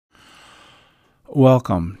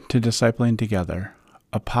Welcome to Discipling Together,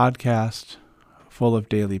 a podcast full of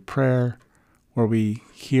daily prayer where we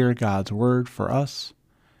hear God's word for us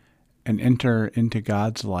and enter into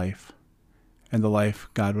God's life and the life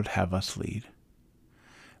God would have us lead.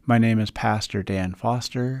 My name is Pastor Dan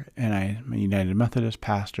Foster, and I am a United Methodist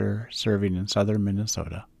pastor serving in southern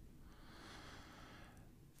Minnesota.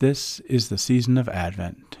 This is the season of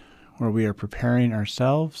Advent, where we are preparing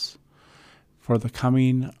ourselves for the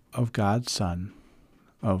coming of God's Son,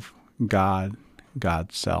 of God,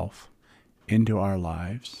 God's self, into our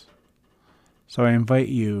lives. So I invite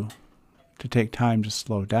you to take time to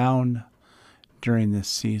slow down during this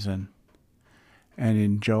season and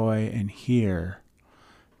enjoy and hear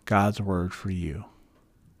God's word for you.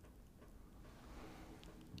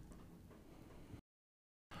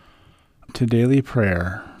 To daily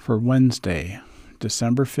prayer for Wednesday,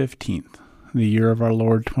 December 15th, the year of our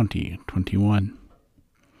Lord 2021.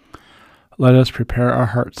 Let us prepare our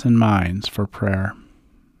hearts and minds for prayer.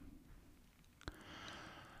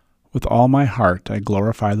 With all my heart I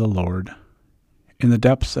glorify the Lord. In the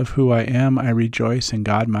depths of who I am, I rejoice in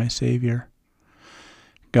God my Savior.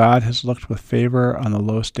 God has looked with favor on the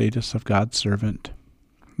low status of God's servant.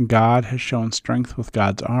 God has shown strength with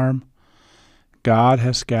God's arm. God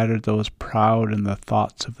has scattered those proud in the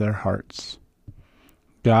thoughts of their hearts.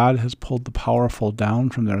 God has pulled the powerful down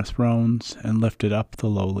from their thrones and lifted up the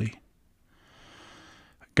lowly.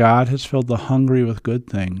 God has filled the hungry with good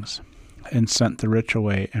things and sent the rich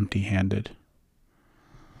away empty-handed.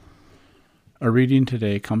 Our reading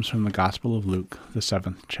today comes from the Gospel of Luke, the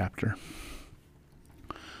 7th chapter.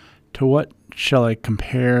 To what shall I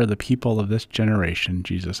compare the people of this generation?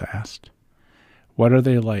 Jesus asked. What are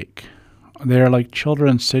they like? They are like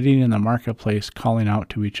children sitting in the marketplace calling out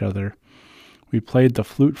to each other. We played the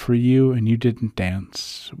flute for you and you didn't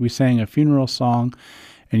dance. We sang a funeral song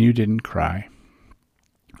and you didn't cry.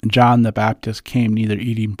 John the Baptist came neither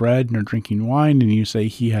eating bread nor drinking wine, and you say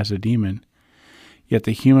he has a demon. Yet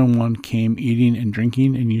the human one came eating and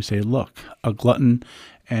drinking, and you say, look, a glutton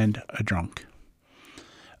and a drunk,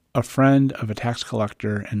 a friend of a tax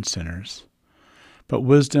collector and sinners. But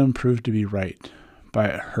wisdom proved to be right by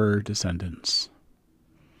her descendants.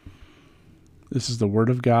 This is the word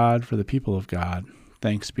of God for the people of God.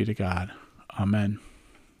 Thanks be to God. Amen.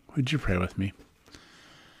 Would you pray with me?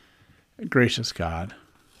 Gracious God,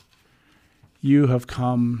 you have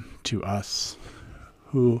come to us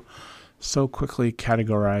who so quickly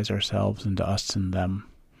categorize ourselves into us and them.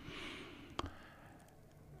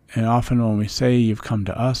 And often when we say you've come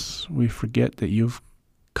to us, we forget that you've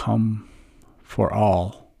come for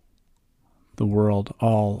all, the world,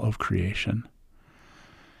 all of creation.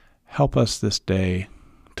 Help us this day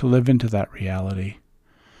to live into that reality,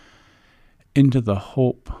 into the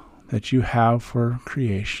hope that you have for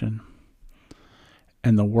creation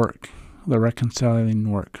and the work, the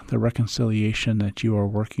reconciling work, the reconciliation that you are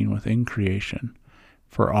working within creation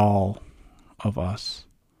for all of us,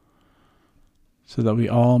 so that we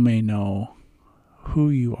all may know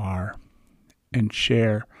who you are and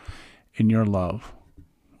share in your love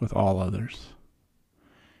with all others.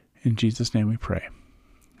 In Jesus' name we pray.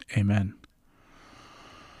 Amen.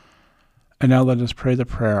 And now let us pray the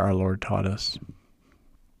prayer our Lord taught us.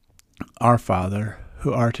 Our Father,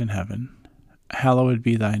 who art in heaven, hallowed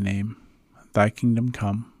be thy name. Thy kingdom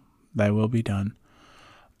come, thy will be done,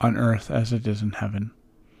 on earth as it is in heaven.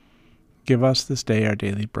 Give us this day our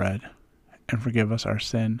daily bread, and forgive us our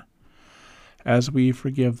sin, as we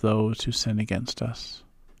forgive those who sin against us.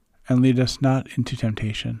 And lead us not into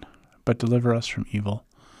temptation, but deliver us from evil.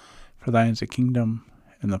 For thine is the kingdom,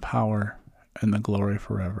 and the power, and the glory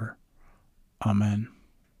forever. Amen.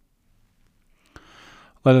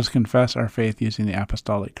 Let us confess our faith using the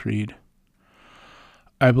Apostolic Creed.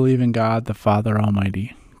 I believe in God, the Father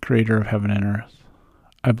Almighty, creator of heaven and earth.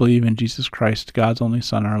 I believe in Jesus Christ, God's only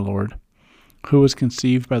Son, our Lord, who was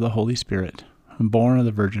conceived by the Holy Spirit, born of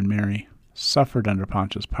the Virgin Mary, suffered under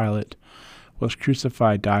Pontius Pilate, was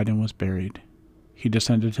crucified, died, and was buried. He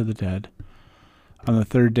descended to the dead. On the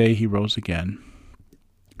third day he rose again.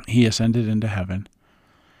 He ascended into heaven,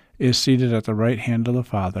 is seated at the right hand of the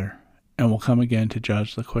Father, and will come again to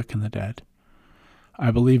judge the quick and the dead.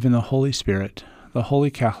 I believe in the Holy Spirit, the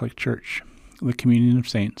Holy Catholic Church, the communion of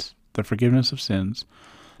saints, the forgiveness of sins,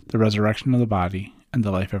 the resurrection of the body, and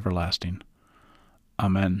the life everlasting.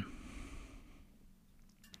 Amen.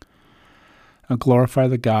 And glorify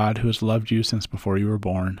the God who has loved you since before you were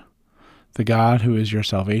born, the God who is your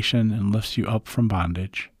salvation and lifts you up from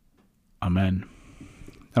bondage. Amen.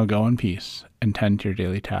 Now go in peace and tend to your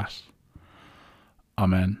daily tasks.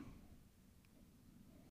 Amen.